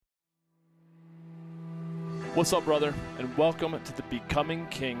What's up, brother, and welcome to the Becoming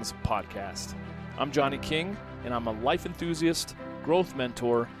Kings podcast. I'm Johnny King, and I'm a life enthusiast, growth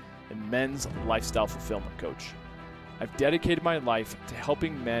mentor, and men's lifestyle fulfillment coach. I've dedicated my life to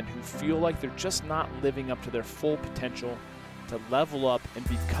helping men who feel like they're just not living up to their full potential to level up and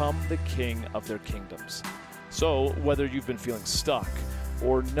become the king of their kingdoms. So whether you've been feeling stuck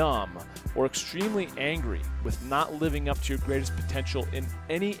or numb or extremely angry with not living up to your greatest potential in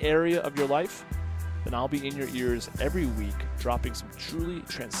any area of your life, then I'll be in your ears every week dropping some truly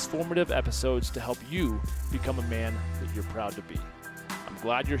transformative episodes to help you become a man that you're proud to be. I'm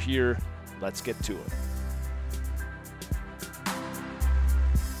glad you're here. Let's get to it.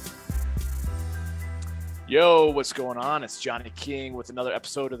 Yo, what's going on? It's Johnny King with another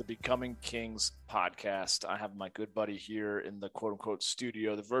episode of the Becoming Kings podcast. I have my good buddy here in the quote-unquote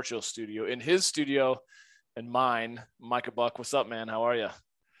studio, the virtual studio, in his studio and mine, Micah Buck. What's up, man? How are you?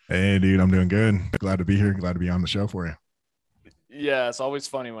 Hey, dude, I'm doing good. Glad to be here. Glad to be on the show for you. Yeah, it's always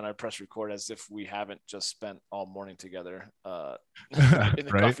funny when I press record as if we haven't just spent all morning together in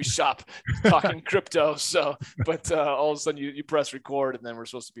the coffee shop talking crypto. So, but all of a sudden you press record and then we're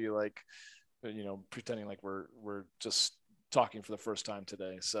supposed to be like, pretending like we're just talking for the first time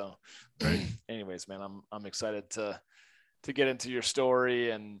today. So anyways, man, I'm excited to get into your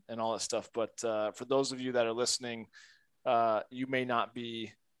story and all that stuff. But for those of you that are listening, you may not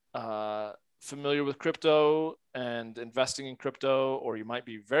be familiar with crypto and investing in crypto, or you might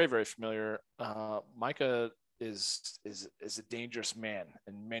be very, very familiar. Micah is a dangerous man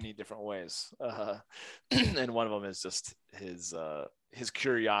in many different ways. And one of them is just his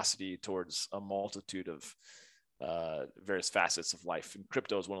curiosity towards a multitude of various facets of life. And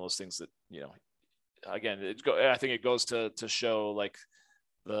crypto is one of those things that, again, I think it goes to show like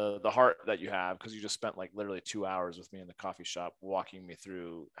the heart that you have, because you just spent like literally 2 hours with me in the coffee shop walking me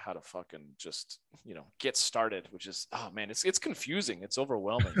through how to fucking just get started, which is, oh man, it's confusing, it's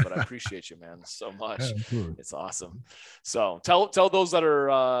overwhelming, but I appreciate you, man, so much. Yeah, it's awesome. So tell those that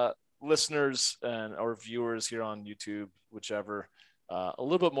are listeners or viewers here on YouTube, whichever, a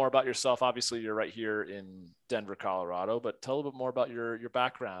little bit more about yourself. Obviously you're right here in Denver, Colorado, but tell a little bit more about your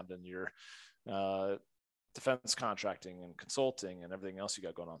background and your defense contracting and consulting and everything else you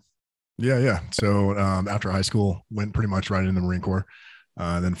got going on. Yeah. So after high school, went pretty much right into the Marine Corps.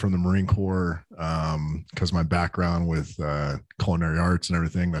 Then from the Marine Corps, because my background with culinary arts and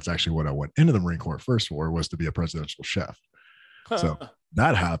everything, that's actually what I went into the Marine Corps first for, was to be a presidential chef. So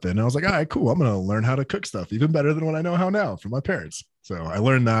that happened. I was like, all right, cool. I'm going to learn how to cook stuff even better than what I know how now from my parents. So I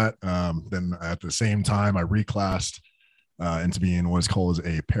learned that. Then at the same time, I reclassed into being what's called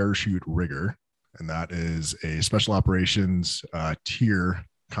a parachute rigger. And that is a special operations tier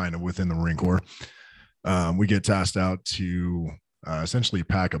kind of within the Marine Corps. We get tasked out to essentially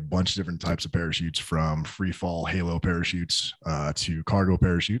pack a bunch of different types of parachutes, from free fall halo parachutes to cargo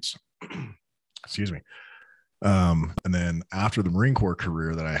parachutes. Excuse me. And then after the Marine Corps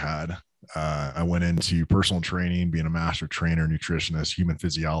career that I had, I went into personal training, being a master trainer, nutritionist, human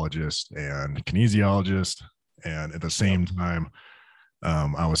physiologist, and kinesiologist. And at the same time,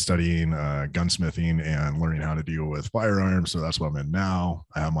 I was studying gunsmithing and learning how to deal with firearms. So that's what I'm in now.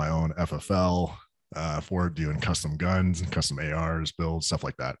 I have my own FFL for doing custom guns and custom ARs, builds, stuff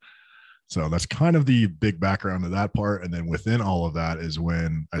like that. So that's kind of the big background of that part. And then within all of that is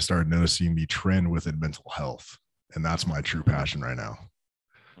when I started noticing the trend within mental health. And that's my true passion right now.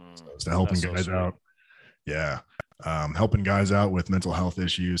 So it's to helping guys out. Yeah. Helping guys out with mental health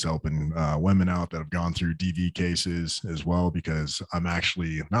issues, helping women out that have gone through DV cases as well, because I'm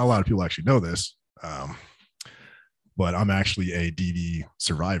actually, not a lot of people actually know this, but I'm actually a DV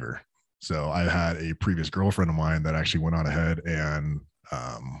survivor. So I had a previous girlfriend of mine that actually went on ahead and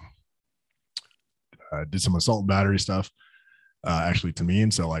did some assault and battery stuff actually to me.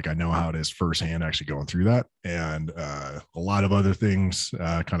 And so like I know how it is firsthand actually going through that. And a lot of other things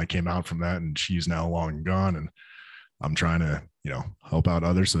kind of came out from that, and she's now long gone, and I'm trying to, help out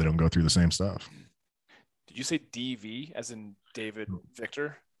others so they don't go through the same stuff. Did you say DV as in David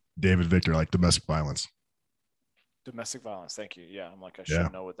Victor? David Victor, like domestic violence. Domestic violence. Thank you. Yeah. I'm like, I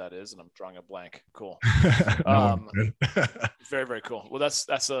should know what that is, and I'm drawing a blank. Cool. Very, very cool. Well, that's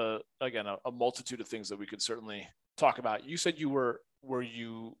again, a multitude of things that we could certainly talk about. You said were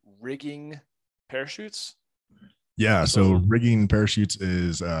you rigging parachutes? Yeah. So rigging parachutes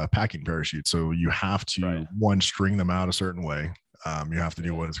is packing parachutes. So you have to string them out a certain way. You have to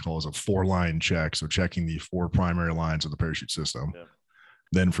do what is called a 4-line check. So checking the 4 primary lines of the parachute system. Yeah.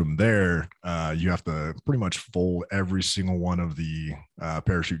 Then from there, you have to pretty much fold every single one of the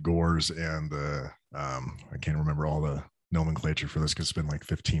parachute gores and the, I can't remember all the nomenclature for this because it's been like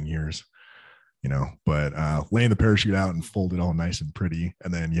 15 years. but laying the parachute out and fold it all nice and pretty,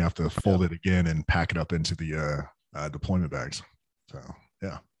 and then you have to fold it again and pack it up into the deployment bags. So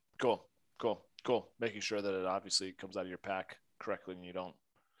yeah. Cool. Making sure that it obviously comes out of your pack correctly and you don't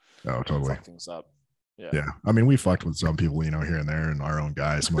totally fuck things up. Yeah. I mean, we fucked with some people, here and there, and our own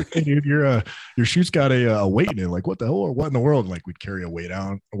guys. I'm like, hey, dude, your chute's got a weight in it. Like, what the hell? Or what in the world? And, like, we'd carry a weight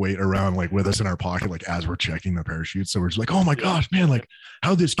around, like, with us in our pocket, like, as we're checking the parachute. So we're just like, oh my gosh, man, like,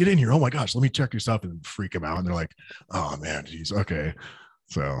 how'd this get in here? Oh my gosh, let me check your stuff, and freak them out. And they're like, oh man, geez, okay.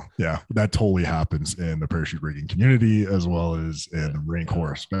 So yeah, that totally happens in the parachute rigging community as well as in the Marine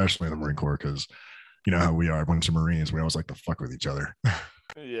Corps, especially in the Marine Corps, because you know how we are, a bunch of Marines, we always like to fuck with each other.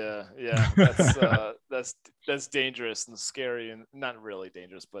 Yeah. That's dangerous and scary, and not really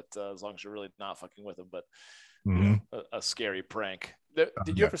dangerous, but as long as you're really not fucking with them. But a scary prank.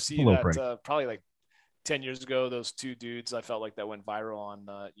 Did you ever see that? Probably like 10 years ago, those two dudes I felt like that went viral on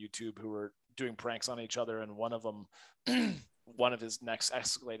YouTube who were doing pranks on each other, and one of them, one of his next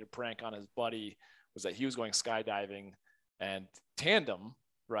escalated prank on his buddy was that he was going skydiving and tandem,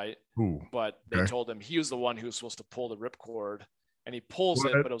 right? Ooh, but they told him he was the one who was supposed to pull the ripcord. And he pulls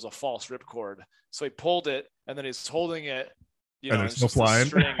it, but it was a false ripcord. So he pulled it, and then he's holding it, and there's no flying.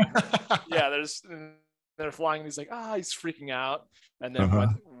 Yeah, they're flying. And he's like, he's freaking out. And then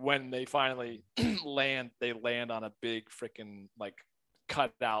when they finally land, they land on a big freaking like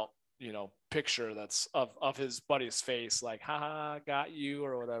cut out, picture that's of his buddy's face, like, haha, got you,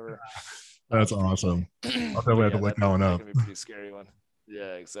 or whatever. That's awesome. I'll definitely have to look that one up. That can be a pretty scary one.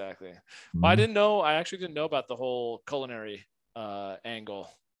 Yeah, exactly. Well, I actually didn't know about the whole culinary angle.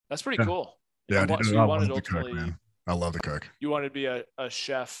 That's pretty cool. Yeah, so you wanted ultimately cook, I love to cook. You wanted to be a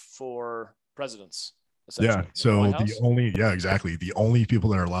chef for presidents. Yeah. So exactly. The only people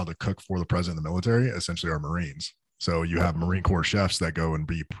that are allowed to cook for the president of the military essentially are Marines. So you have Marine Corps chefs that go and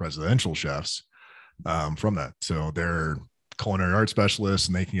be presidential chefs from that. So they're culinary arts specialists,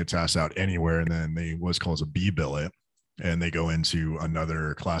 and they can get tasked out anywhere. And then they what's called a B billet, and they go into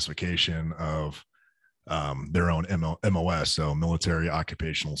another classification of their own MOS, so military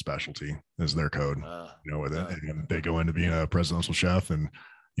occupational specialty is their code, with it. And they go into being a presidential chef, and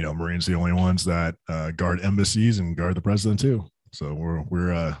Marines the only ones that guard embassies and guard the president too. So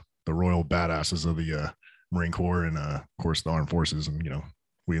we're the royal badasses of the Marine Corps and of course the armed forces, and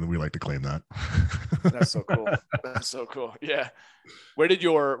we like to claim that. That's so cool. That's so cool. Yeah. Where did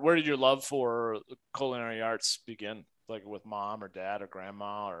your love for culinary arts begin? Like with mom or dad or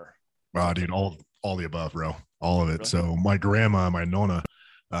grandma or? Dude, all the above, bro. All of it. Really? So my grandma, my nonna,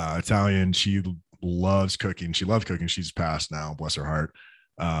 Italian, she loves cooking. She loved cooking. She's passed now, bless her heart.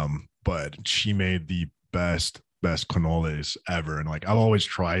 But she made the best cannolis ever. And like, I've always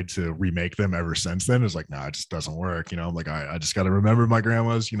tried to remake them ever since then. It's like, nah, it just doesn't work. I'm like, I just got to remember my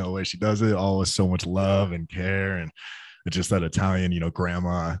grandma's, the way she does it, all with so much love and care. And it's just that Italian,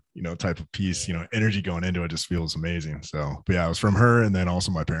 grandma, type of piece, energy going into it just feels amazing. So, but yeah, it was from her, and then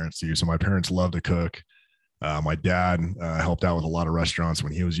also my parents too. So my parents love to cook. My dad helped out with a lot of restaurants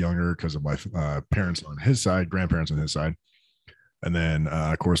when he was younger because of my parents on his side, grandparents on his side. And then,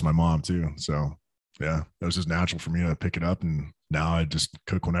 of course, my mom too. So yeah, it was just natural for me to pick it up. And now I just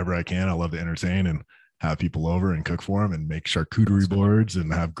cook whenever I can. I love to entertain and have people over and cook for them and make charcuterie boards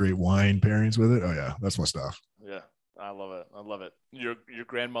and have great wine pairings with it. Oh yeah, that's my stuff. Yeah. I love it. Your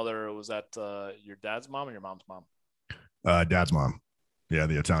grandmother, was that your dad's mom or your mom's mom? Dad's mom. Yeah,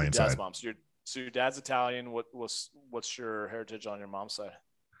 the Italian side. Mom. So your dad's Italian. What's your heritage on your mom's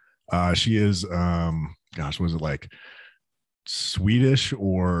side? She is was it like Swedish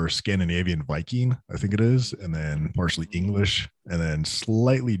or Scandinavian Viking, I think it is, and then partially English, and then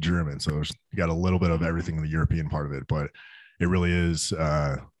slightly German. So you got a little bit of everything in the European part of it, but it really is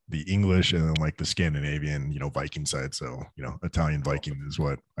the English and then like the Scandinavian, Viking side. So, Italian Viking is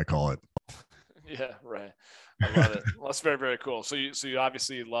what I call it. Yeah, right. I love it. Well, that's very, very cool. So you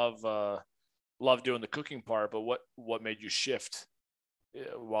obviously love doing the cooking part, but what made you shift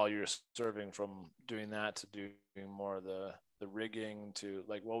while you're serving from doing that to doing more of the rigging to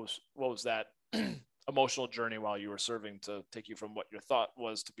like, what was that emotional journey while you were serving to take you from what your thought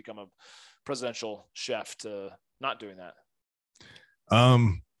was to become a presidential chef to not doing that?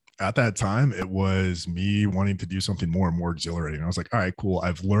 At that time, it was me wanting to do something more and more exhilarating. I was like, all right, cool.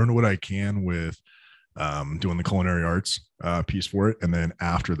 I've learned what I can with doing the culinary arts piece for it. And then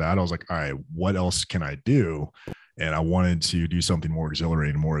after that, I was like, all right, what else can I do? And I wanted to do something more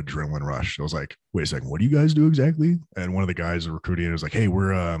exhilarating, more adrenaline rush. I was like, wait a second, what do you guys do exactly? And one of the guys recruiting was like, hey,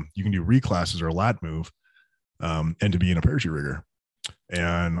 you can do reclasses or a lat move and to be in a parachute rigger.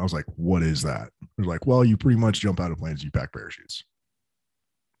 And I was like, what is that? It was like, well, you pretty much jump out of planes, you pack parachutes.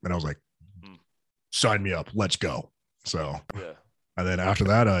 And I was like, sign me up, let's go. So, yeah. And then after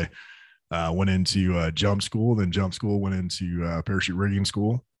that, I went into jump school, then jump school went into parachute rigging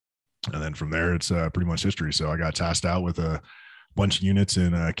school. And then from there, it's pretty much history. So I got tasked out with a bunch of units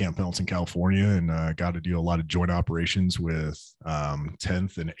in Camp Pendleton, California, and got to do a lot of joint operations with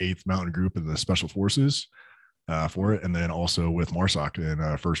 10th and 8th Mountain Group of the Special Forces for it. And then also with MARSOC in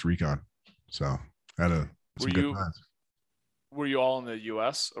 1st Recon. So I had some good times. Were you all in the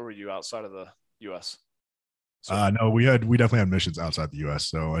U.S. or were you outside of the U.S.? No, we definitely had missions outside the U.S.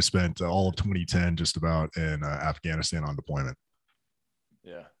 So I spent all of 2010 just about in Afghanistan on deployment.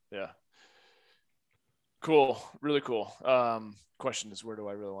 Yeah. Cool. Really cool. Question is, where do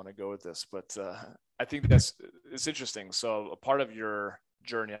I really want to go with this? But I think it's interesting. So a part of your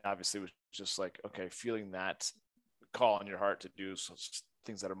journey obviously was just like, okay, feeling that call in your heart to do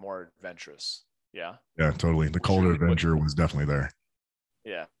things that are more adventurous. Yeah. Yeah, totally. The call to adventure was definitely there.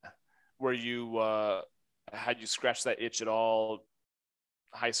 Yeah. Were you, had you scratched that itch at all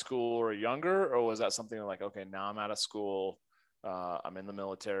high school or younger, or was that something like, okay, now I'm out of school, I'm in the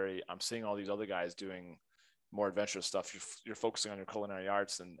military, I'm seeing all these other guys doing more adventurous stuff, you're focusing on your culinary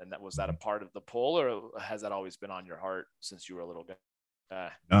arts, and that a part of the pull, or has that always been on your heart since you were a little guy?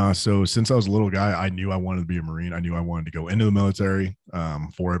 So since I was a little guy, I knew I wanted to be a Marine. I knew I wanted to go into the military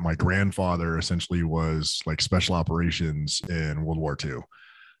for it. My grandfather essentially was like special operations in World War II.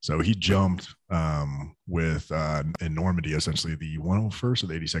 So he jumped with in Normandy, essentially the 101st or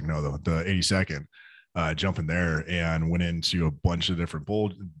the 82nd, no, the 82nd, jumping there, and went into a bunch of different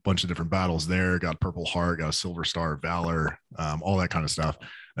battles there. Got Purple Heart, got a Silver Star of Valor, all that kind of stuff.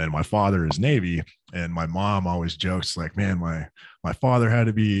 And my father is Navy, and my mom always jokes like, "Man, my father had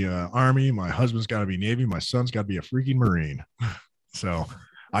to be Army, my husband's got to be Navy, my son's got to be a freaking Marine." So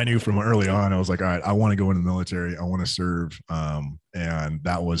I knew from early on, I was like, all right, I want to go into the military. I want to serve. And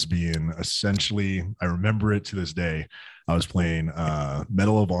that was being essentially, I remember it to this day. I was playing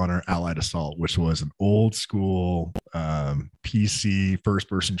Medal of Honor Allied Assault, which was an old school PC first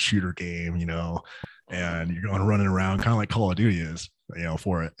person shooter game, and you're going running around kind of like Call of Duty is,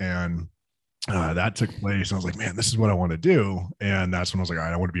 for it. And that took place. I was like, man, this is what I want to do. And that's when I was like, all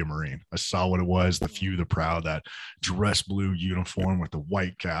right, I want to be a Marine. I saw what it was, the few, the proud, that dress blue uniform with the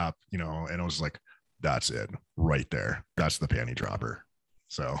white cap, and I was like, that's it right there. That's the panty dropper.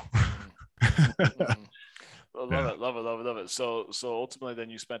 So love it. So ultimately then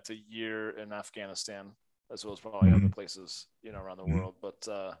you spent a year in Afghanistan, as well as probably other places, around the world. But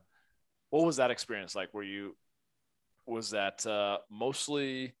what was that experience like? Was that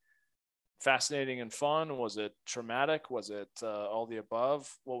mostly fascinating and fun? Was it traumatic? Was it all the above?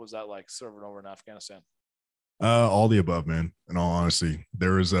 What was that like serving over in Afghanistan? All the above, man. In all honesty,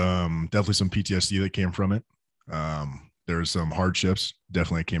 there was definitely some PTSD that came from it. There's some hardships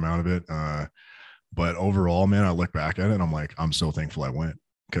definitely came out of it. But overall, man, I look back at it and I'm like, I'm so thankful I went,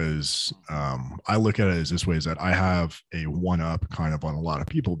 because I look at it as this way, is that I have a one up kind of on a lot of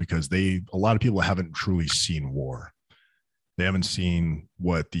people, because a lot of people haven't truly seen war. They haven't seen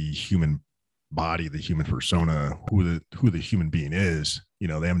what the human body, the human persona, who the human being is. They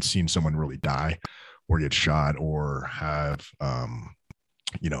haven't seen someone really die or get shot or have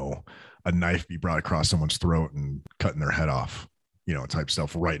a knife be brought across someone's throat and cutting their head off, type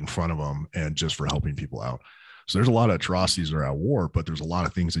stuff right in front of them, and just for helping people out. So there's a lot of atrocities that are at war, but there's a lot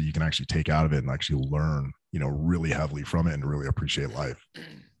of things that you can actually take out of it and actually learn, really heavily from it, and really appreciate life.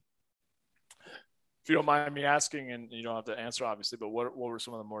 If you don't mind me asking, and you don't have to answer obviously, but what were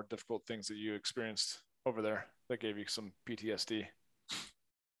some of the more difficult things that you experienced over there that gave you some PTSD?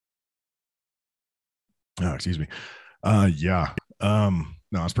 Oh, excuse me. Yeah. No,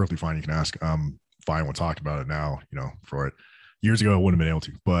 it's perfectly fine. You can ask. Fine. We'll talk about it now, for it. Years ago, I wouldn't have been able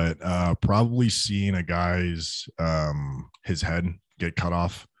to, but probably seeing a guy's, his head get cut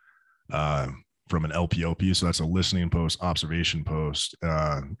off from an LPOP. So that's a listening post, observation post.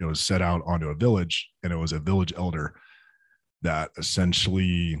 It was set out onto a village, and it was a village elder that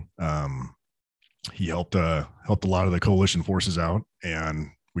essentially he helped a lot of the coalition forces out, and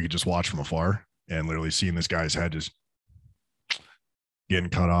we could just watch from afar and literally seeing this guy's head just getting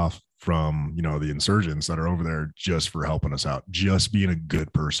cut off from, the insurgents that are over there just for helping us out, just being a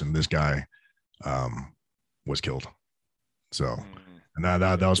good person. This guy was killed. So, and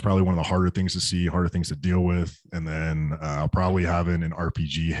that was probably one of the harder things to see, harder things to deal with. And then probably having an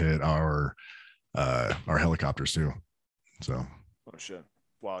RPG hit our helicopters too. So, oh shit!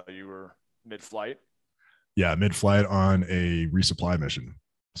 While you were mid-flight. Yeah, mid-flight on a resupply mission.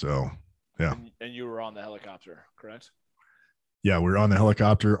 So, yeah. And you were on the helicopter, correct? Yeah, we were on the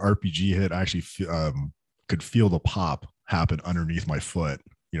helicopter. RPG hit. I actually could feel the pop happen underneath my foot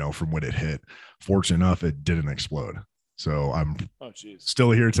from when it hit. Fortunate enough, it didn't explode. So I'm geez.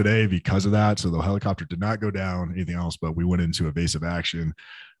 still here today because of that. So the helicopter did not go down, anything else, but we went into evasive action.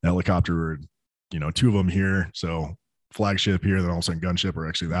 The helicopter, two of them here. So flagship here, then all of a sudden gunship are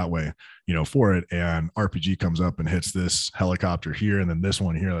actually that way, for it. And RPG comes up and hits this helicopter here. And then this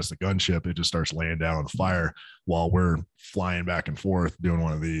one here, that's the gunship. It just starts laying down on fire while we're flying back and forth doing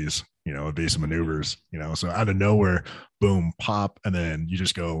one of these, evasive maneuvers, so out of nowhere, boom, pop. And then you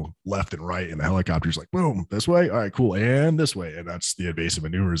just go left and right. And the helicopter's like, boom, this way. All right, cool. And this way. And that's the evasive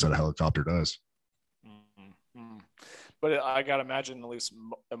maneuvers that a helicopter does. Mm-hmm. But I got to imagine, at least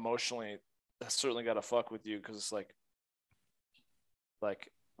emotionally, that's certainly got to fuck with you, because it's like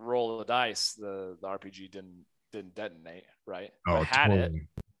roll the dice, the RPG didn't detonate, right? Oh, but had totally.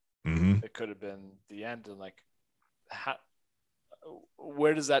 it could have been the end. And like,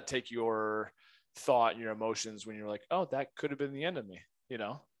 where does that take your thought and your emotions when you're like, oh, that could have been the end of me,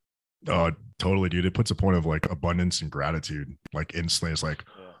 Oh, totally, dude. It puts a point of like abundance and gratitude, like instantly. It's like,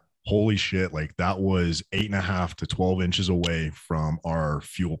 holy shit, like that was 8.5 to 12 inches away from our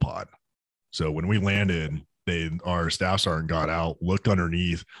fuel pod. So when we landed, our staff sergeant got out, looked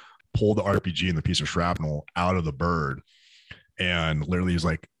underneath, pulled the RPG and the piece of shrapnel out of the bird, and literally was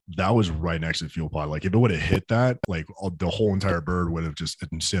like, that was right next to the fuel pod. Like if it would have hit that, like the whole entire bird would have just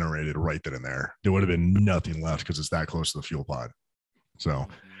incinerated right then and there. There would have been nothing left because it's that close to the fuel pod. So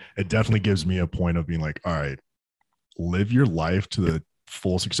it definitely gives me a point of being like, all right, live your life to the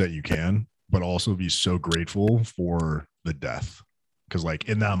fullest extent you can, but also be so grateful for the death. Because like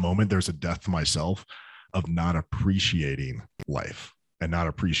in that moment, there's a death to myself of not appreciating life and not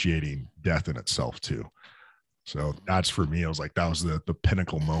appreciating death in itself too. So that's for me. I was like, that was the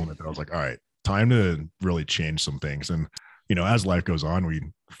pinnacle moment that I was like, all right, time to really change some things. And, as life goes on, we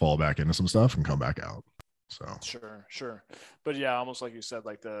fall back into some stuff and come back out. So sure. But yeah, almost like you said,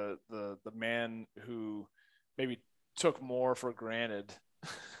 like the man who maybe took more for granted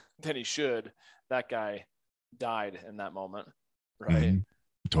than he should, that guy died in that moment. Right. Mm-hmm.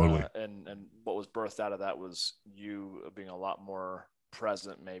 Totally. And what was birthed out of that was you being a lot more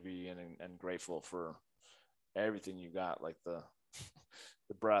present, maybe, and grateful for everything you got, like the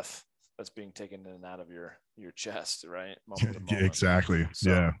breath that's being taken in and out of your chest, right? Moment to moment. Exactly.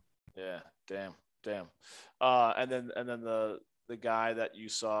 So, yeah. Damn. And then the guy that you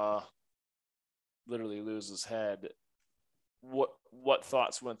saw literally lose his head. What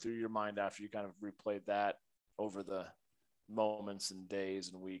thoughts went through your mind after you kind of replayed that over the moments and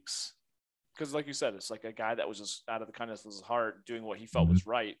days and weeks? Because like you said, it's like a guy that was just out of the kindness of his heart doing what he felt was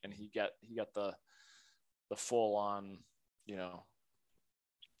right, and he got the full on,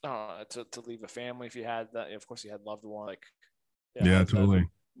 to leave a family if you had that. Of course, you had loved one. Like, yeah, totally.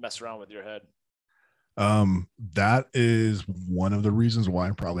 Mess around with your head. That is one of the reasons why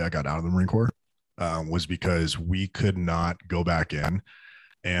probably I got out of the Marine Corps, was because we could not go back in,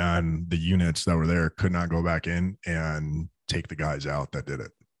 and the units that were there could not go back in and take the guys out that did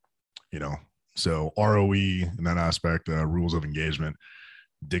it. So ROE in that aspect, rules of engagement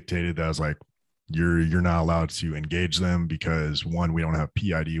dictated that. I was like, you're not allowed to engage them because, one, we don't have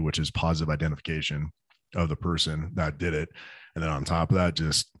PID, which is positive identification of the person that did it. And then on top of that,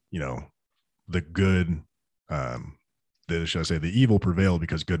 just, the good, should I say, the evil prevailed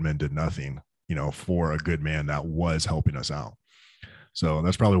because good men did nothing, for a good man that was helping us out. So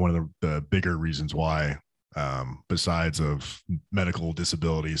that's probably one of the bigger reasons why, besides of medical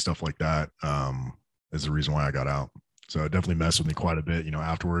disability, stuff like that, is the reason why I got out. So it definitely messed with me quite a bit,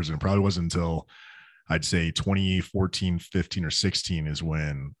 afterwards. And it probably wasn't until I'd say 2014, 15, or 16 is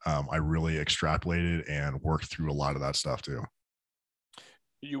when I really extrapolated and worked through a lot of that stuff too.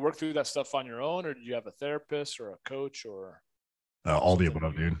 You work through that stuff on your own, or do you have a therapist or a coach, or all the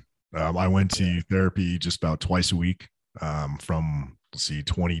above, dude? I went to therapy just about twice a week, from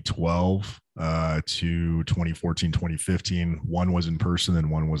 2012 to 2014, 2015. One was in person and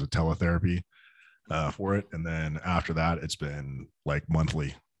one was a teletherapy for it. And then after that, it's been like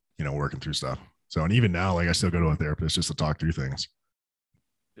monthly, working through stuff. So, and even now, like I still go to a therapist just to talk through things.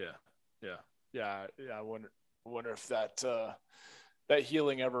 Yeah. I wonder if that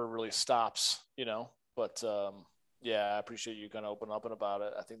healing ever really stops, but I appreciate you kind of open up and about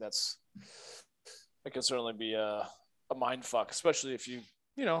it. I think it can certainly be a mind fuck, especially if you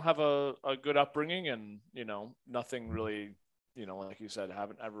have a good upbringing and, nothing really, like you said,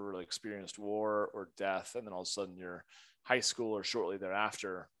 haven't ever really experienced war or death. And then all of a sudden you're high school or shortly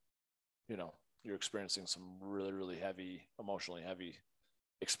thereafter, you're experiencing some really, really heavy, emotionally heavy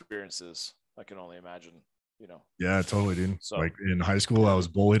experiences. I can only imagine, Yeah, totally, dude. So Like in high school, I was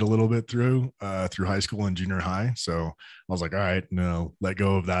bullied a little bit through high school and junior high. So I was like, all right, no, let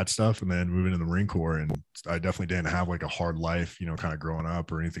go of that stuff and then move into the Marine Corps. And I definitely didn't have like a hard life, kind of growing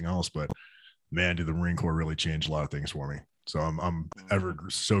up or anything else. But man, dude, the Marine Corps really changed a lot of things for me. So I'm ever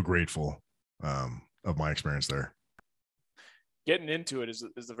so grateful of my experience there. Getting into it is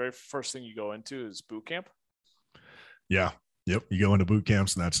the very first thing you go into is boot camp. Yeah. Yep. You go into boot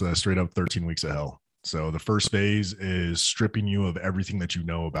camps and that's straight up 13 weeks of hell. So the first phase is stripping you of everything that you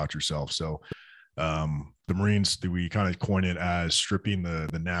know about yourself. So the Marines, we kind of coin it as stripping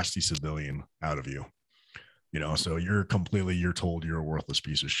the nasty civilian out of you. So you're told you're a worthless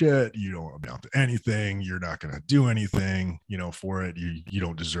piece of shit. You don't amount to anything. You're not going to do anything, for it. You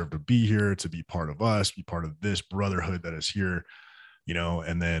don't deserve to be here, to be part of us, be part of this brotherhood that is here.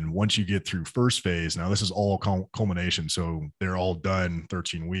 And then once you get through first phase, now this is all culmination. So they're all done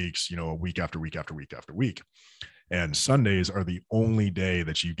 13 weeks, week after week after week after week. And Sundays are the only day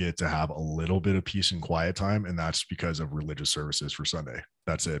that you get to have a little bit of peace and quiet time. And that's because of religious services for Sunday.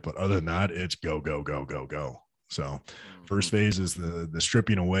 That's it. But other than that, it's go, go, go, go, go. So first phase is the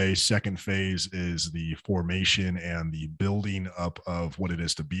stripping away. Second phase is the formation and the building up of what it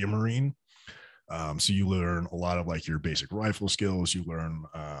is to be a Marine. So you learn a lot of like your basic rifle skills. You learn,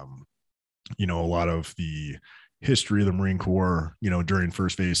 a lot of the history of the Marine Corps, during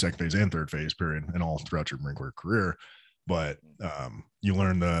first phase, second phase, and third phase period, and all throughout your Marine Corps career. But you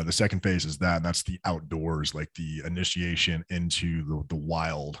learn the second phase is that, and that's the outdoors, like the initiation into the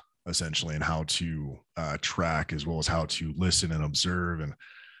wild, essentially, and how to track, as well as how to listen and observe, and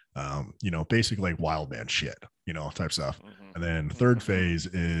basically like wild man shit, type stuff. And then third phase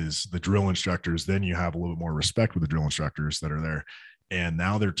is the drill instructors. Then you have a little bit more respect with the drill instructors that are there. And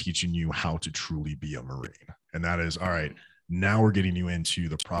now they're teaching you how to truly be a Marine. And that is, all right, now we're getting you into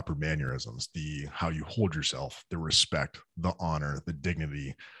the proper mannerisms, how you hold yourself, the respect, the honor, the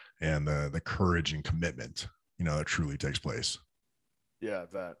dignity, and the courage and commitment, that truly takes place. Yeah,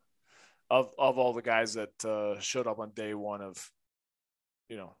 that of all the guys that showed up on day one of,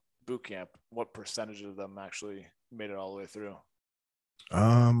 boot camp, what percentage of them actually made it all the way through?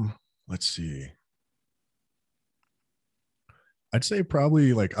 Let's see. I'd say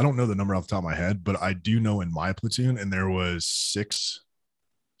probably, like, I don't know the number off the top of my head, but I do know in my platoon, and there was six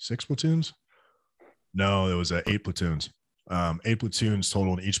platoons. No, there was 8 platoons. 8 platoons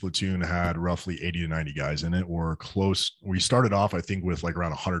total, and each platoon had roughly 80 to 90 guys in it, or close. We started off, I think, with like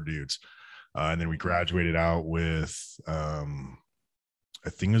around 100 dudes. And then we graduated out with, I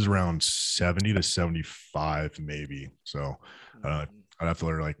think it was around 70 to 75, maybe. So I'd have to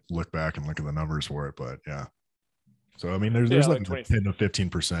like look back and look at the numbers for it, but yeah. So I mean, there's like a 10 to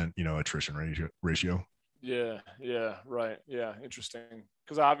 15%, attrition ratio. Yeah, right. Yeah, interesting.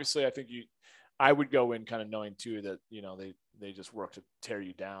 Because obviously, I think I would go in kind of knowing too that they just work to tear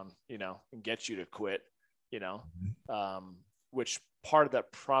you down, and get you to quit, which part of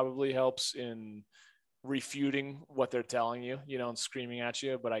that probably helps in refuting what they're telling you, and screaming at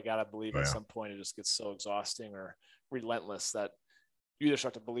you. But I gotta believe at some point it just gets so exhausting or relentless that you either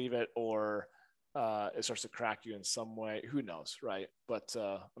start to believe it or it starts to crack you in some way. Who knows, right? But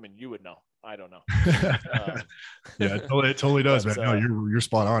I mean, you would know. I don't know. Yeah, it totally does, man. No, you're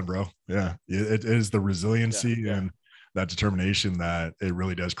spot on, bro. Yeah, it is the resiliency and that determination that it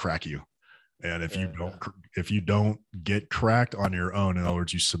really does crack you. And if you don't get cracked on your own, in other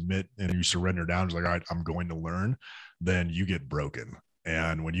words, you submit and you surrender down, it's like, all right, I'm going to learn, then you get broken.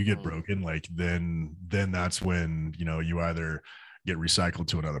 And when you get broken, like then that's when, you either get recycled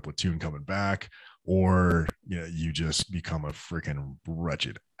to another platoon coming back, or, you just become a freaking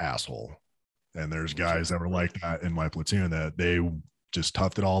wretched asshole. And there's guys that were like that in my platoon, that they just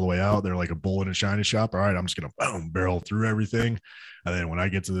toughed it all the way out. They're like a bull in a shiny shop. All right, I'm just gonna barrel through everything, and then when I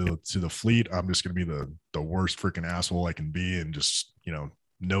get to the fleet, I'm just gonna be the worst freaking asshole I can be, and just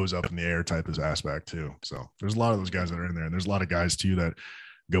nose up in the air type of aspect too. So there's a lot of those guys that are in there, and there's a lot of guys too that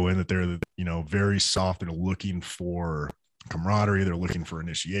go in that they're very soft and looking for camaraderie. They're looking for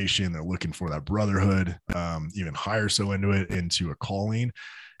initiation. They're looking for that brotherhood. Even higher so into a calling.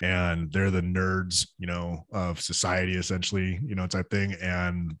 And they're the nerds, of society, essentially, type thing.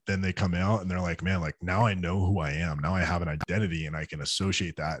 And then they come out and they're like, man, like now I know who I am. Now I have an identity and I can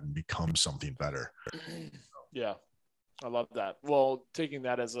associate that and become something better. Yeah. I love that. Well, taking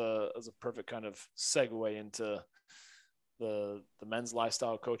that as a perfect kind of segue into the men's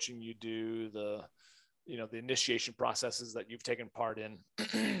lifestyle coaching you do, the initiation processes that you've taken part in,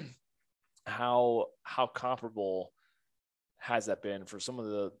 how comparable has that been for some of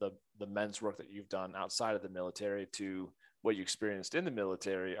the men's work that you've done outside of the military to what you experienced in the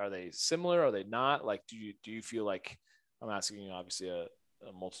military, are they similar? Are they not? Like, do you feel like, I'm asking you obviously a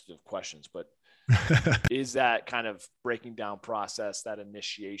multitude of questions, but is that kind of breaking down process, that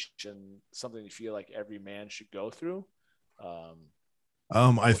initiation, something you feel like every man should go through?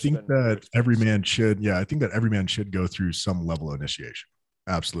 I think that every man should, yeah, I think that every man should go through some level of initiation.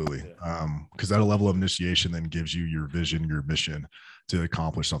 Absolutely. Yeah. Because that level of initiation then gives you your vision, your mission to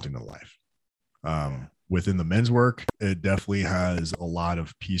accomplish something in life. Within the men's work, it definitely has a lot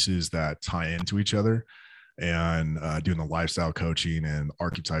of pieces that tie into each other, and doing the lifestyle coaching and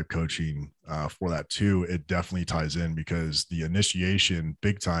archetype coaching for that too, it definitely ties in, because the initiation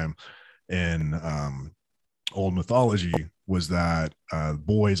big time in old mythology was that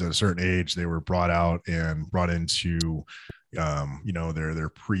boys at a certain age, they were brought out and brought into their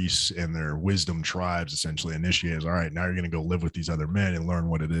priests and their wisdom tribes, essentially initiated. All right, now you're going to go live with these other men and learn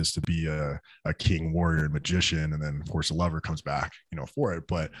what it is to be a king, warrior, and magician. And then of course the lover comes back, for it.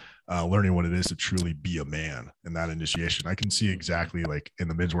 But learning what it is to truly be a man in that initiation, I can see exactly, like in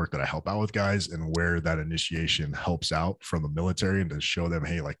the men's work that I help out with guys, and where that initiation helps out from the military, and to show them,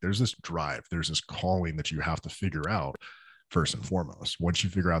 hey, like there's this drive, there's this calling that you have to figure out first and foremost. Once you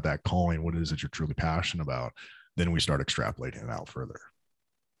figure out that calling, what it is that you're truly passionate about, then we start extrapolating it out further.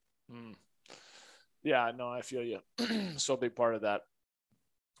 Yeah, no, I feel you. So a big part of that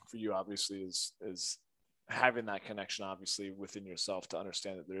for you obviously is having that connection, obviously, within yourself, to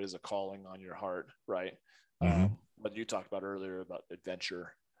understand that there is a calling on your heart, right? But you talked about earlier about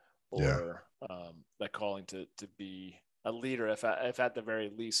adventure, or that calling to be a leader, if at the very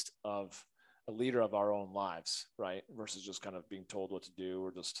least of a leader of our own lives, right? Versus just kind of being told what to do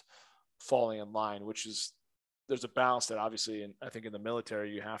or just falling in line, which is, there's a balance that obviously, and I think in the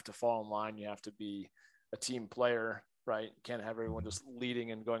military, you have to fall in line. You have to be a team player, right? You can't have everyone just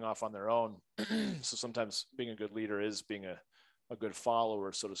leading and going off on their own. So sometimes being a good leader is being a good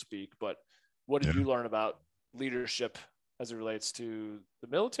follower, so to speak. But what did you learn about leadership as it relates to the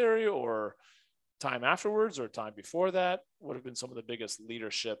military, or time afterwards, or time before that? What have been some of the biggest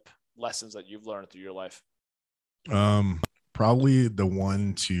leadership lessons that you've learned through your life? Probably the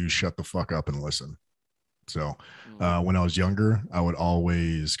one to shut the fuck up and listen. So when I was younger, I would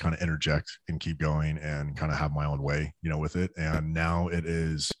always kind of interject and keep going and kind of have my own way, with it. And now it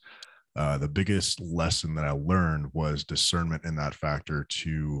is the biggest lesson that I learned was discernment in that factor,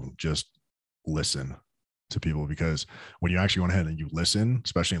 to just listen to people. Because when you actually went ahead and you listen,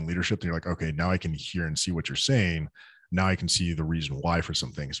 especially in leadership, you're like, okay, now I can hear and see what you're saying. Now I can see the reason why for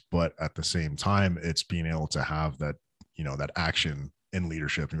some things. But at the same time, it's being able to have that, that action in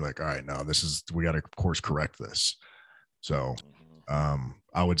leadership. And you're like, all right, now we got to course correct this. So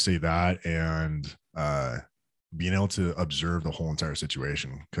I would say that, and being able to observe the whole entire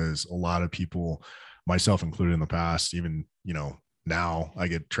situation, because a lot of people, myself included in the past, even, now I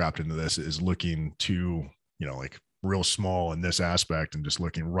get trapped into this, is looking to, like real small in this aspect, and just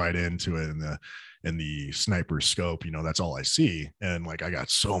looking right into it in the sniper scope, that's all I see. And like, I got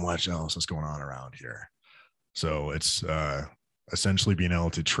so much else that's going on around here. So it's essentially being able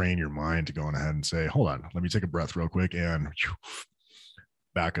to train your mind to go on ahead and say, hold on, let me take a breath real quick, and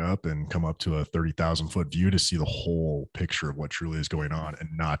back up and come up to a 30,000 foot view to see the whole picture of what truly is going on, and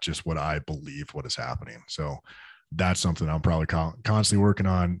not just what I believe what is happening. So that's something I'm probably constantly working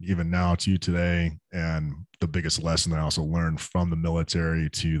on even now to today. And the biggest lesson that I also learned from the military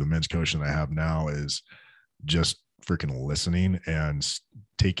to the men's coaching that I have now is just freaking listening and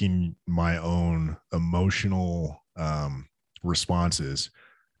taking my own emotional responses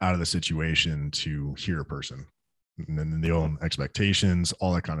out of the situation to hear a person, and then the own expectations,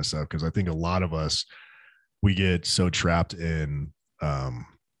 all that kind of stuff. Because I think a lot of us, we get so trapped in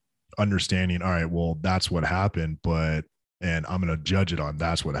understanding, all right, well, that's what happened, and I'm going to judge it on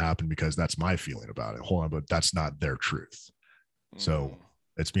that's what happened because that's my feeling about it. Hold on, but that's not their truth. So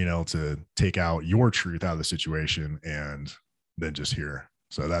it's being able to take out your truth out of the situation and then just hear.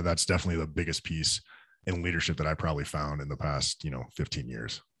 So that's definitely the biggest piece in leadership that I probably found in the past, 15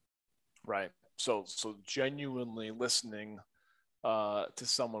 years. Right. So genuinely listening to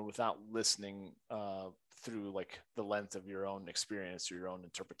someone without listening through like the lens of your own experience or your own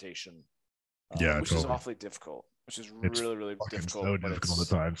interpretation, which totally is awfully difficult, which is really difficult. So difficult at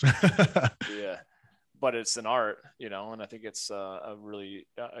times. Yeah. But it's an art, and I think it's a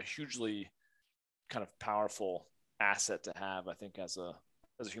hugely kind of powerful asset to have, I think, as a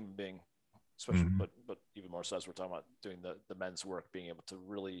human being, especially, but even more so as we're talking about doing the men's work, being able to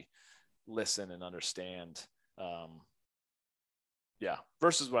really listen and understand.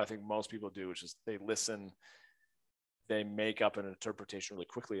 Versus what I think most people do, which is they listen, they make up an interpretation really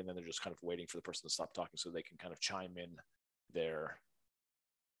quickly, and then they're just kind of waiting for the person to stop talking so they can kind of chime in their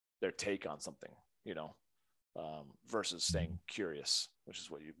take on something, you know, versus staying curious, which is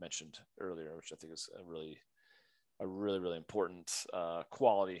what you mentioned earlier, which I think is a really important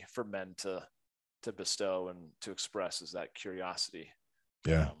quality for men to bestow and to express, is that curiosity.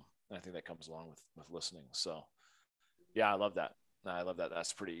 Yeah. And I think that comes along with listening. So yeah, I love that.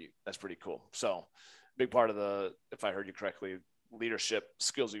 That's pretty cool. So big part of the, if I heard you correctly, leadership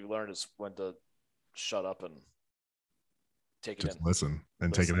skills you've learned is when to shut up and take it in. Listen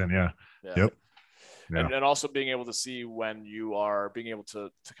and take it in. Yeah. Yeah. Yep. Yeah. And also being able to see when you are being able to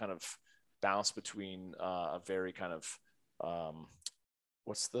kind of balance between a very kind of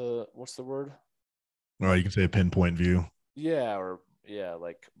what's the word? Well, you can say a pinpoint view. Yeah, or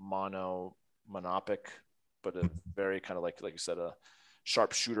like monopic, but a very kind of like you said, a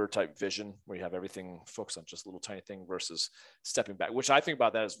sharpshooter type vision where you have everything focused on just a little tiny thing versus stepping back, which I think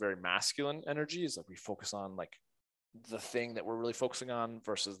about that as very masculine energy, is like we focus on like the thing that we're really focusing on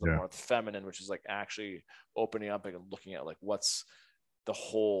versus the more feminine, which is like actually opening up and looking at like what's the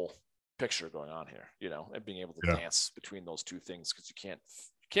whole picture going on here, you know, and being able to dance between those two things, because you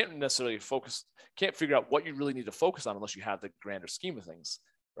can't necessarily can't figure out what you really need to focus on unless you have the grander scheme of things,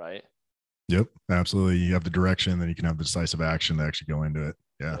 right? Yep, absolutely. You have the direction, then you can have the decisive action to actually go into it.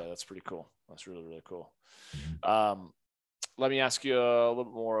 Yeah, that's pretty cool. That's really cool. Mm-hmm. Let me ask you a little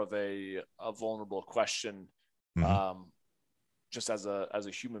bit more of a vulnerable question. Mm-hmm. Just as a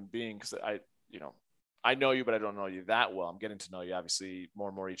human being, because I know you, but I don't know you that well. I'm getting to know you obviously more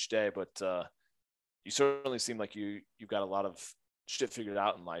and more each day, but you certainly seem like you've got a lot of shit figured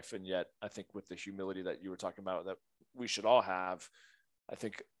out in life. And yet I think with the humility that you were talking about that we should all have, I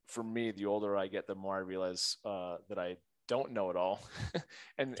think for me, the older I get, the more I realize that I don't know it all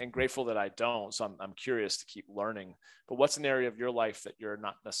and grateful that I don't. So I'm curious to keep learning. But what's an area of your life that you're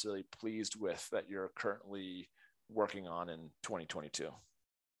not necessarily pleased with that you're currently working on in 2022?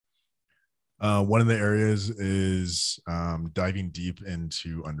 One of the areas is diving deep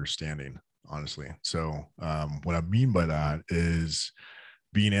into understanding, honestly. So what I mean by that is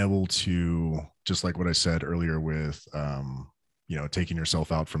being able to, just like what I said earlier with, taking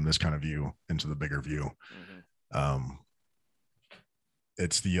yourself out from this kind of view into the bigger view. Mm-hmm.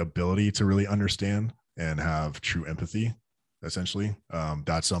 It's the ability to really understand and have true empathy, essentially.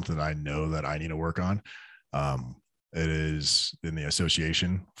 That's something that I know that I need to work on. It is in the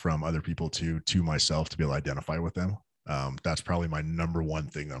association from other people to myself to be able to identify with them. That's probably my number one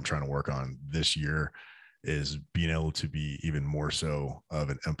thing that I'm trying to work on this year, is being able to be even more so of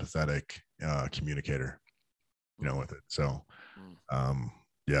an empathetic communicator, with it. So,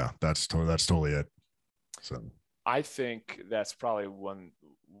 that's totally it. So I think that's probably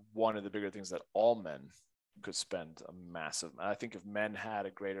one of the bigger things that all men could spend a massive. I think if men had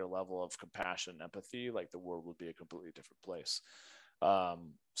a greater level of compassion and empathy, like the world would be a completely different place.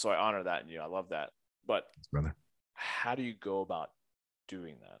 So I honor that in you. I love that. But how do you go about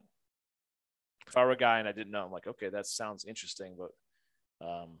doing that? If I were a guy and I didn't know, I'm like, okay, that sounds interesting, but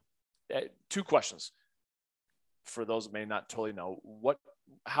two questions for those who may not totally know.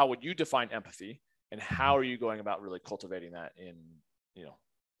 How would you define empathy, and how are you going about really cultivating that in,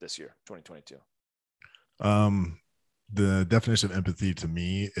 this year, 2022? The definition of empathy to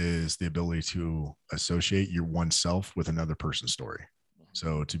me is the ability to associate your oneself with another person's story. Mm-hmm.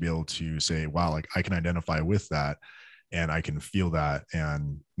 So to be able to say, wow, like I can identify with that and I can feel that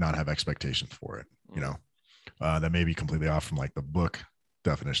and not have expectations for it. Mm-hmm. That may be completely off from like the book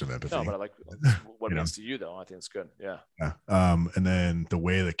definition of empathy. No, but I like what it means to you though. I think it's good. Yeah. And then the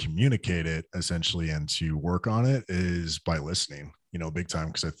way to communicate it essentially and to work on it is by listening, big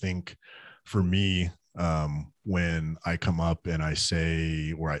time. Cause I think for me, when I come up and I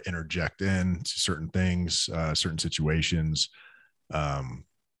say, or I interject into certain things, certain situations,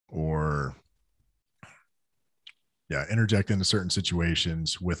 interject into certain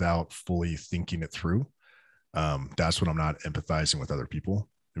situations without fully thinking it through. That's when I'm not empathizing with other people.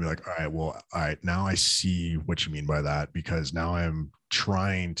 And be like, all right, now I see what you mean by that, because now I'm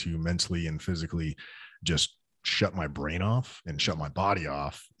trying to mentally and physically just shut my brain off and shut my body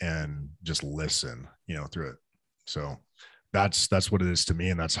off and just listen, through it. So that's what it is to me.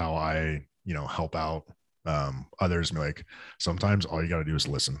 And that's how I, help out others. Like sometimes all you got to do is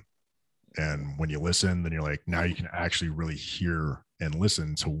listen. And when you listen, then you're like, now you can actually really hear and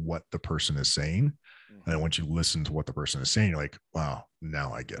listen to what the person is saying. And then once you listen to what the person is saying, you're like, wow,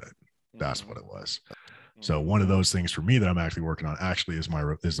 now I get it. That's what it was. So one of those things for me that I'm actually working on actually is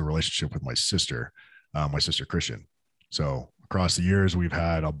the relationship with my sister Christian. So across the years, we've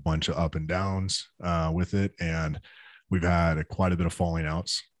had a bunch of up and downs with it. And we've had quite a bit of falling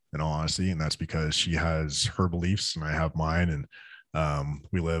outs. in all honesty. And that's because she has her beliefs and I have mine. And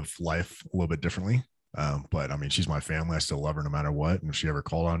we live life a little bit differently. But I mean, she's my family. I still love her no matter what. And if she ever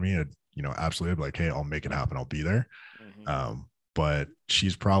called on me, I'd, absolutely be like, hey, I'll make it happen. I'll be there. But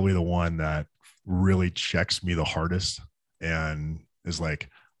she's probably the one that really checks me the hardest and is like,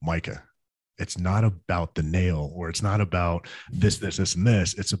 Micah, it's not about the nail, or it's not about this, and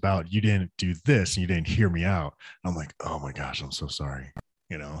this. It's about, you didn't do this and you didn't hear me out. And I'm like, oh my gosh, I'm so sorry.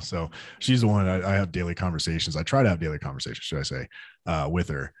 So she's the one I have daily conversations. I try to have daily conversations, should I say, with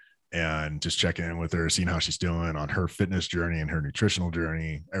her, and just checking in with her, seeing how she's doing on her fitness journey and her nutritional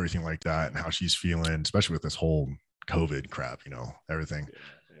journey, everything like that, and how she's feeling, especially with this whole COVID crap, everything.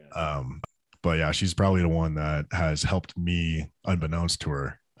 But yeah, she's probably the one that has helped me, unbeknownst to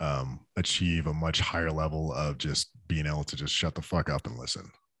her, achieve a much higher level of just being able to just shut the fuck up and listen.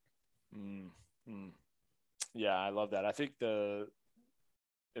 Yeah, I love that. I think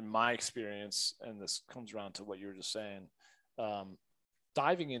in my experience, and this comes around to what you were just saying,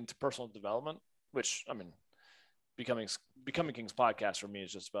 diving into personal development, which, I mean, Becoming King's podcast for me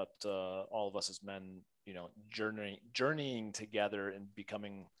is just about all of us as men, journeying together and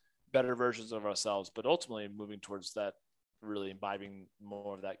becoming better versions of ourselves, but ultimately moving towards that, really imbibing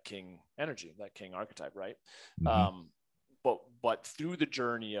more of that king energy, that king archetype, right? But through the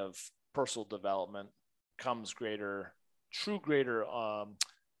journey of personal development comes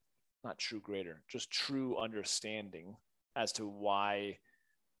true understanding as to why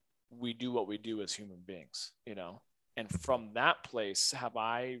we do what we do as human beings, and from that place have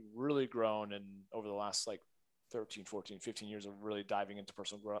I really grown. And over the last 13, 14, 15 years of really diving into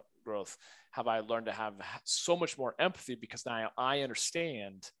personal growth, have I learned to have so much more empathy, because now I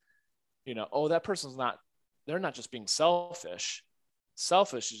understand, that person's they're not just being selfish.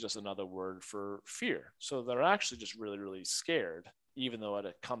 Selfish is just another word for fear. So they're actually just really, really scared, even though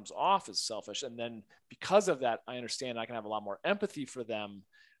it comes off as selfish. And then because of that, I understand I can have a lot more empathy for them,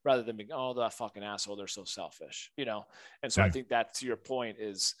 rather than being, oh, that fucking asshole, they're so selfish, And so I think that, to your point,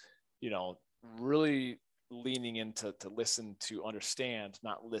 is, really leaning into to listen, to understand,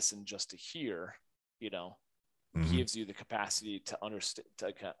 not listen just to hear, gives you the capacity to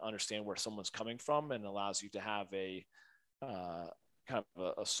understand where someone's coming from, and allows you to have a kind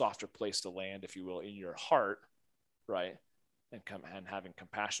of a softer place to land, if you will, in your heart, right? And having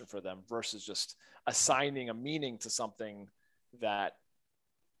compassion for them, versus just assigning a meaning to something that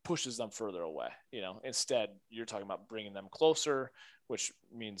pushes them further away. Instead, you're talking about bringing them closer, which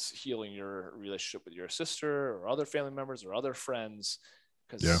means healing your relationship with your sister or other family members or other friends,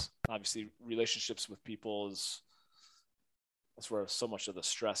 because obviously relationships with people that's where so much of the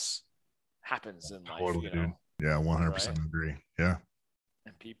stress happens in life. Totally, dude. Yeah, 100% right? Agree. Yeah.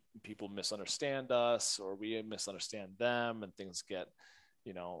 And people misunderstand us, or we misunderstand them, and things get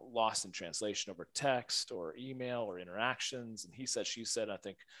lost in translation over text or email or interactions. And he said, she said, I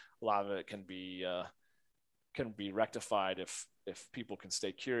think a lot of it can be rectified if people can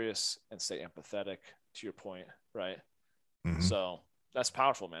stay curious and stay empathetic, to your point. Right. So that's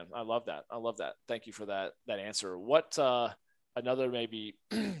powerful, man. I love that. Thank you for that answer. What, another maybe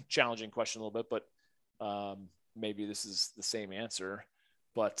challenging question a little bit, but maybe this is the same answer,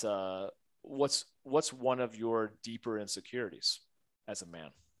 but what's one of your deeper insecurities as a man?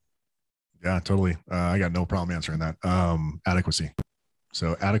 Yeah, totally. I got no problem answering that. Adequacy.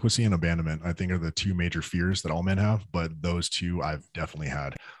 So adequacy and abandonment, I think, are the two major fears that all men have, but those two I've definitely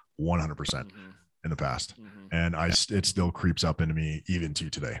had 100% in the past. And it still creeps up into me even to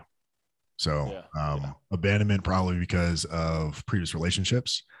today. So abandonment, probably because of previous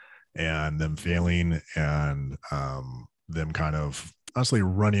relationships and them failing, and them kind of honestly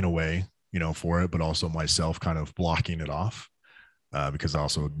running away, for it, but also myself kind of blocking it off. Because I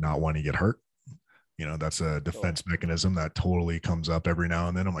also not wanting to get hurt. That's a defense mechanism that totally comes up every now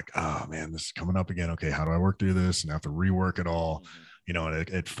and then. I'm like, oh man, this is coming up again. Okay, how do I work through this? And I have to rework it all, and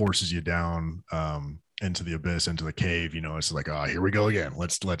it forces you down into the abyss, into the cave. It's like, oh, here we go again.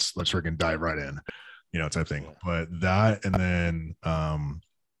 Let's freaking dive right in, type thing. But that, and then,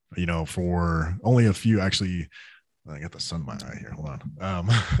 for only a few, actually, I got the sun in my eye here. Hold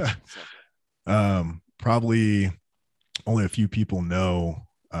on. Probably only a few people know,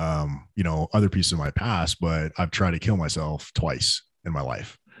 other pieces of my past, but I've tried to kill myself twice in my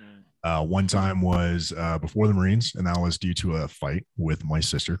life. One time was before the Marines, and that was due to a fight with my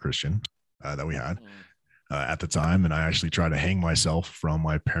sister, Christian, that we had at the time. And I actually tried to hang myself from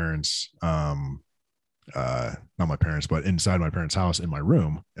my parents, not my parents, but inside my parents' house, in my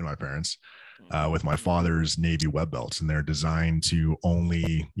room, in my parents, with my father's Navy web belts. And they're designed to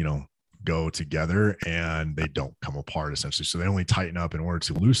only, go together and they don't come apart essentially. So they only tighten up in order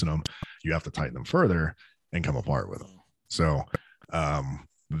to loosen them. You have to tighten them further and come apart with them. So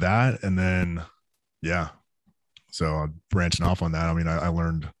that, and then, yeah. So branching off on that, I mean, I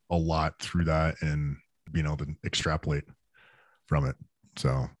learned a lot through that and being able to extrapolate from it.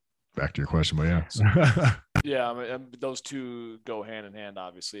 So back to your question, but yeah. Yeah, I mean, those two go hand in hand.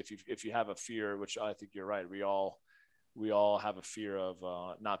 Obviously, if you have a fear, which I think you're right, we all have a fear of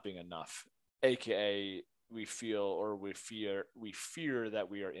not being enough, aka we fear that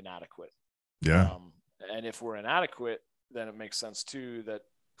we are inadequate. Yeah. And if we're inadequate, then it makes sense too that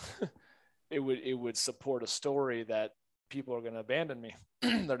it would support a story that people are going to abandon me.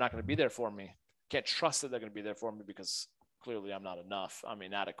 They're not going to be there for me. Can't trust that they're going to be there for me because clearly I'm not enough. I'm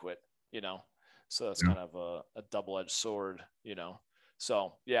inadequate, So that's kind of a double-edged sword,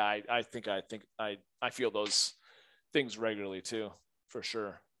 So yeah, I think I feel those things regularly too, for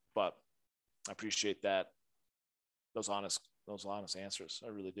sure. But I appreciate those honest answers. I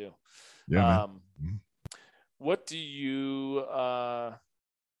really do. Yeah. What do you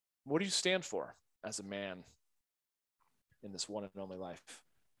stand for as a man in this one and only life?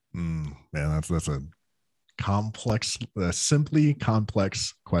 Man, that's a complex, simply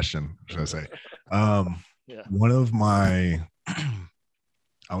complex question, should I say. Yeah. One of my,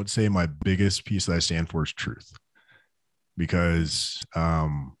 I would say my biggest piece that I stand for is truth. Because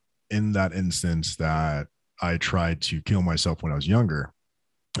in that instance that I tried to kill myself when I was younger,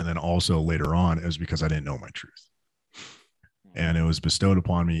 and then also later on, it was because I didn't know my truth. And it was bestowed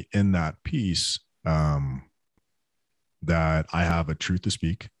upon me in that piece that I have a truth to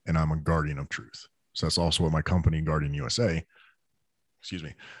speak and I'm a guardian of truth. So that's also what my company, Guardian USA,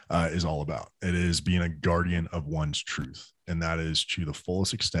 is all about. It is being a guardian of one's truth. And that is to the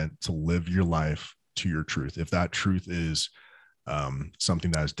fullest extent to live your life to your truth. If that truth is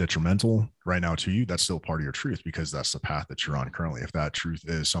something that is detrimental right now to you, that's still part of your truth because that's the path that you're on currently. If that truth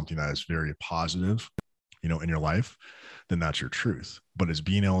is something that is very positive, in your life, then that's your truth. But it's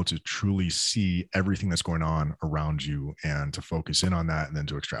being able to truly see everything that's going on around you and to focus in on that and then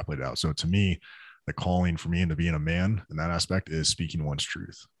to extrapolate it out. So to me, the calling for me into being a man in that aspect is speaking one's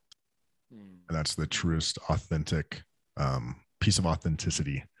truth. And that's the truest, authentic piece of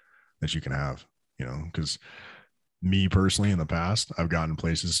authenticity that you can have, because me personally in the past, I've gotten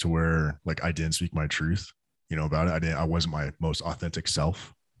places to where like I didn't speak my truth, about it. I wasn't my most authentic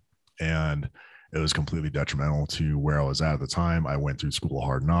self. And it was completely detrimental to where I was at the time. I went through school of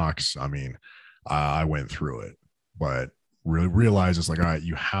hard knocks. I mean, I went through it, but really realize it's like, all right,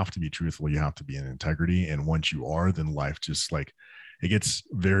 you have to be truthful. You have to be in integrity. And once you are, then life just like, it gets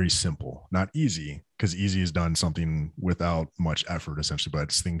very simple, not easy, because easy is done something without much effort essentially,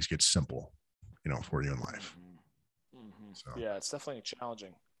 but things get simple, for you in life. So. Yeah, it's definitely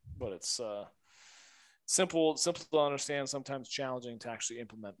challenging, but it's simple to understand, sometimes challenging to actually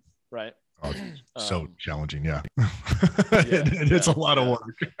implement, right? Oh, so challenging. Yeah. It's a lot of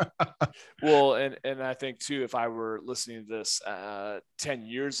work. Well, and I think too, if I were listening to this 10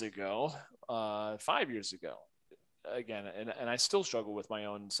 years ago, 5 years ago, again, and I still struggle with my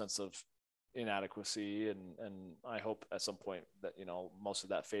own sense of inadequacy, and I hope at some point that, most of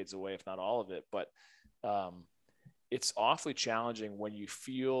that fades away, if not all of it, but it's awfully challenging when you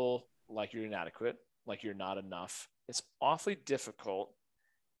feel like you're inadequate, like you're not enough. It's awfully difficult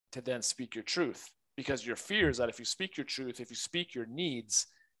to then speak your truth, because your fear is that if you speak your truth, if you speak your needs,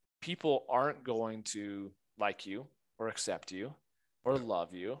 people aren't going to like you or accept you or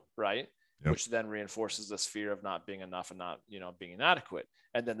love you, right? Yep. Which then reinforces this fear of not being enough and not, being inadequate.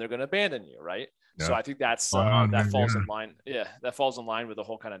 And then they're going to abandon you, right? Yep. So I think that's that falls in line. Yeah, that falls in line with the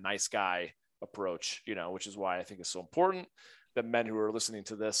whole kind of nice guy approach, which is why I think it's so important that men who are listening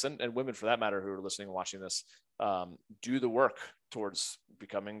to this, and women for that matter, who are listening and watching this, do the work towards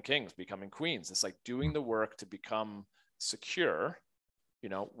becoming kings, becoming queens. It's like doing the work to become secure,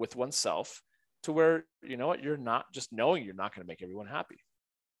 with oneself, to where, you're not just knowing you're not going to make everyone happy,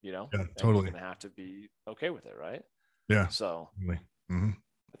 Yeah, totally. You're going to have to be okay with it. Right. Yeah. So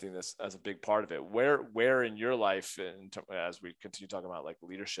I think that's a big part of it. Where in your life, and as we continue talking about like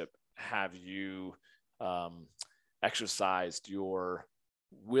leadership, have you exercised your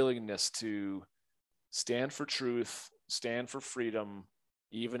willingness to stand for truth, stand for freedom,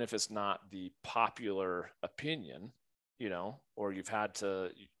 even if it's not the popular opinion, or you've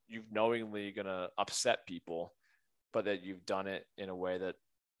knowingly gonna upset people, but that you've done it in a way that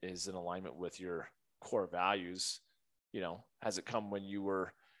is in alignment with your core values? Has it come when you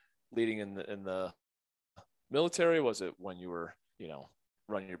were leading in the military? Was it when you were,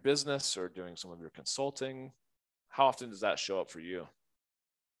 running your business or doing some of your consulting? How often does that show up for you?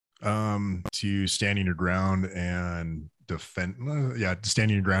 To standing your ground and defend,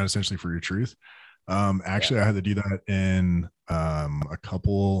 standing your ground essentially for your truth. Actually, I had to do that in a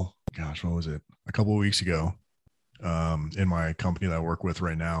couple, what was it? A couple of weeks ago, in my company that I work with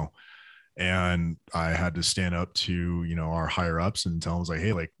right now. And I had to stand up to, our higher ups and tell them, like,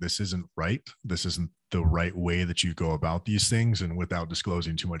 hey, like, this isn't right. This isn't the right way that you go about these things. And without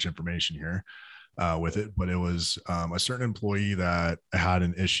disclosing too much information here, with it, but it was a certain employee that had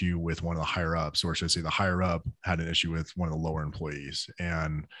an issue with one of the higher ups, or should I say the higher up had an issue with one of the lower employees,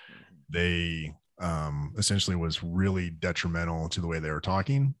 and they essentially was really detrimental to the way they were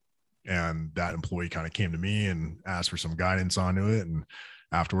talking. And that employee kind of came to me and asked for some guidance onto it. And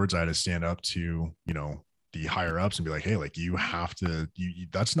afterwards I had to stand up to, the higher ups and be like, hey, like, you have to,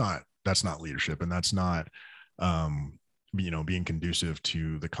 that's not leadership. And that's not, being conducive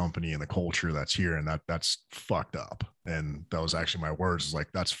to the company and the culture that's here. And that's fucked up. And that was actually my words, is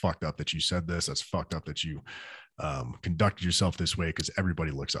like, that's fucked up that you said this. That's fucked up that you conducted yourself this way, because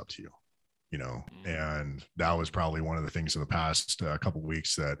everybody looks up to you, and that was probably one of the things in the past couple of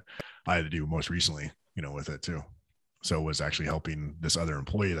weeks that I had to do most recently, with it too. So it was actually helping this other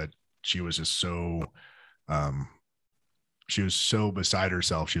employee that she was just so, she was so beside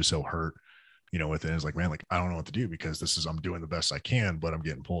herself. She was so hurt, with it. It's like, man, like, I don't know what to do, because I'm doing the best I can, but I'm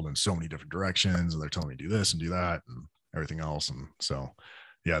getting pulled in so many different directions, and they're telling me to do this and do that and everything else. And so,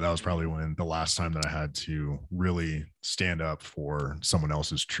 yeah, that was probably the last time that I had to really stand up for someone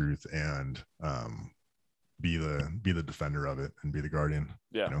else's truth and be the defender of it and be the guardian.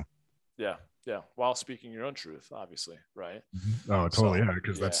 Yeah. Yeah. While speaking your own truth, obviously. Right. Oh, totally. So, yeah.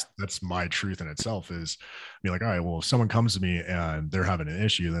 Because that's my truth in itself, is be like, all right, well, if someone comes to me and they're having an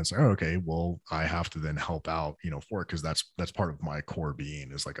issue, then it's like, oh, okay, well, I have to then help out, for it. Cause that's part of my core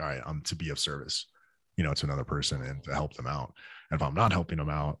being, is like, all right, I'm to be of service, to another person and to help them out. And if I'm not helping them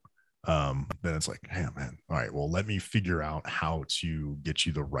out, then it's like, hey, man, all right, well, let me figure out how to get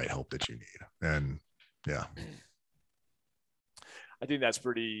you the right help that you need. And yeah. I think that's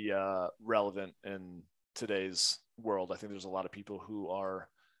pretty relevant in today's world. I think there's a lot of people who are,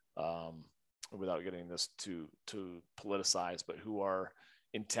 without getting this too politicized, but who are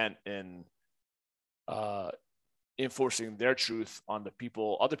intent in enforcing their truth on the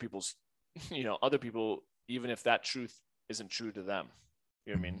people, other people's, other people, even if that truth isn't true to them.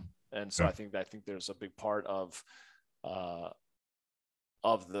 You know what I mean? And so I think there's a big part of the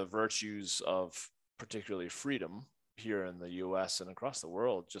virtues of particularly freedom here in the US and across the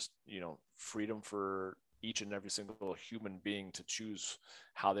world, just, freedom for each and every single human being to choose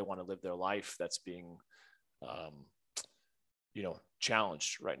how they want to live their life. That's being,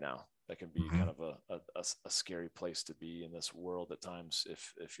 challenged right now. That can be kind of a scary place to be in this world at times,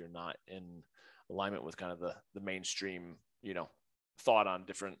 if you're not in alignment with kind of the mainstream, thought on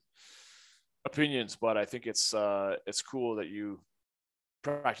different opinions. But I think it's cool that you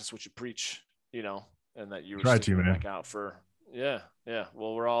practice what you preach, and that you were sticking back out for. Yeah.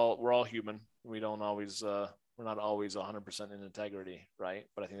 Well, we're all human. We don't always, we're not always 100% in integrity. Right.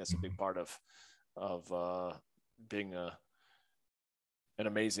 But I think that's a big part of being an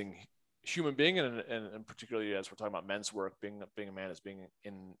amazing human being. And particularly as we're talking about men's work, being a man is being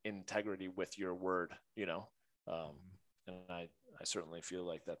in integrity with your word, and I certainly feel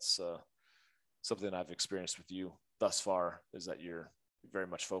like that's something I've experienced with you thus far, is that you're very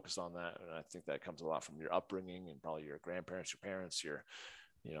much focused on that. And I think that comes a lot from your upbringing and probably your grandparents, your parents, your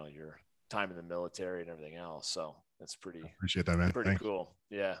time in the military and everything else. So that's pretty, I appreciate that, man. Pretty Thanks. Cool.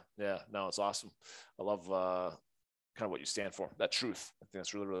 Yeah. No, it's awesome. I love kind of what you stand for, that truth. I think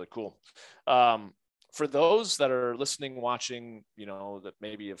that's really, really cool. For those that are listening, watching, that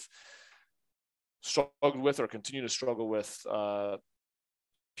maybe have struggled with or continue to struggle with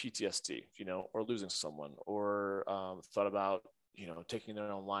PTSD, or losing someone, or thought about, taking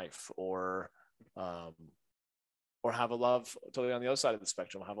their own life, or have a love totally on the other side of the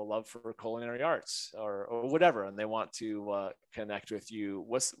spectrum, have a love for culinary arts or whatever, and they want to connect with you.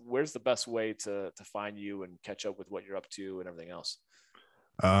 Where's the best way to find you and catch up with what you're up to and everything else?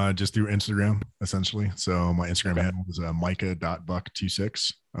 Just through Instagram, essentially. So my Instagram handle is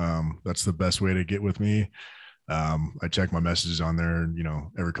micah.buck26. That's the best way to get with me. I check my messages on there,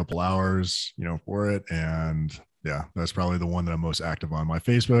 every couple hours, for it. And yeah, that's probably the one that I'm most active on. My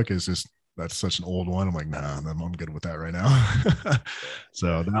Facebook is just, that's such an old one. I'm like, nah, I'm good with that right now.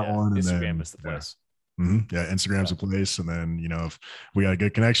 So that one. And Instagram then, is the place. Yeah, Instagram's a place. And then, if we got a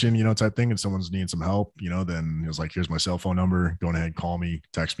good connection, type thing, and someone's needing some help, then it was like, here's my cell phone number. Go ahead, call me,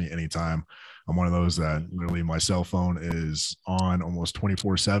 text me anytime. I'm one of those that literally my cell phone is on almost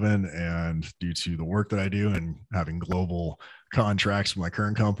 24/7. And due to the work that I do and having global contracts with my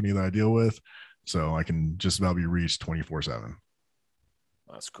current company that I deal with, so I can just about be reached 24/7.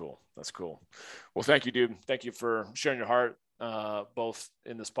 That's cool. That's cool. Well, thank you, dude. Thank you for sharing your heart, both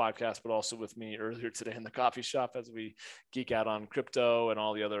in this podcast, but also with me earlier today in the coffee shop as we geek out on crypto and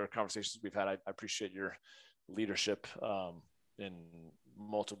all the other conversations we've had. I appreciate your leadership in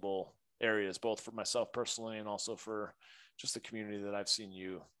multiple areas, both for myself personally and also for just the community that I've seen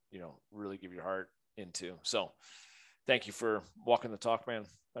you really give your heart into. So thank you for walking the talk, man.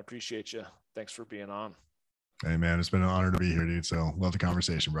 I appreciate you. Thanks for being on. Hey man, it's been an honor to be here, dude. So love the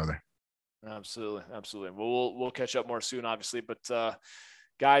conversation, brother. Absolutely. Well, we'll catch up more soon, obviously, but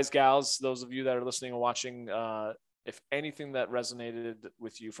guys, gals, those of you that are listening and watching, if anything that resonated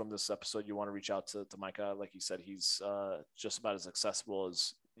with you from this episode, you want to reach out to Micah. Like he said, he's just about as accessible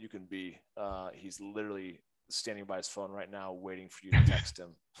as you can be. He's literally standing by his phone right now, waiting for you to text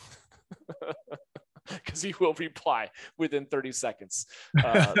him. Because he will reply within 30 seconds.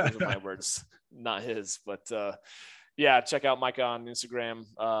 Those are my words, not his. But yeah, check out Micah on Instagram.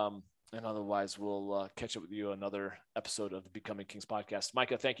 And otherwise, we'll catch up with you another episode of the Becoming Kings podcast.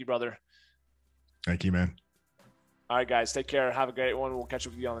 Micah, thank you, brother. Thank you, man. All right, guys, take care. Have a great one. We'll catch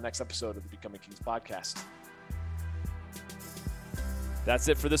up with you on the next episode of the Becoming Kings podcast. That's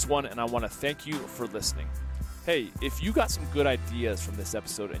it for this one, and I want to thank you for listening. Hey, if you got some good ideas from this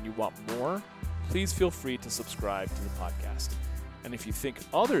episode and you want more, please feel free to subscribe to the podcast. And if you think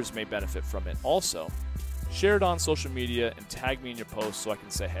others may benefit from it also, share it on social media and tag me in your post so I can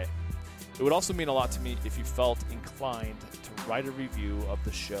say hey. It would also mean a lot to me if you felt inclined to write a review of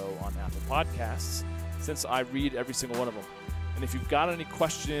the show on Apple Podcasts, since I read every single one of them. And if you've got any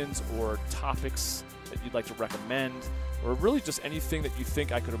questions or topics that you'd like to recommend, or really just anything that you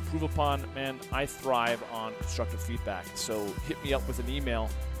think I could improve upon, man, I thrive on constructive feedback. So hit me up with an email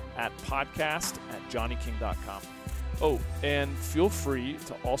at podcast@johnnyking.com. Oh, and feel free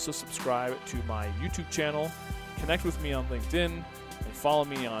to also subscribe to my YouTube channel, connect with me on LinkedIn, and follow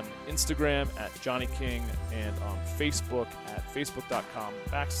me on Instagram at Johnny King and on Facebook at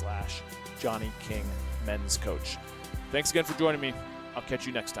facebook.com/Johnny King Men's Coach. Thanks again for joining me. I'll catch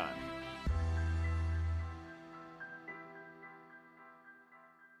you next time.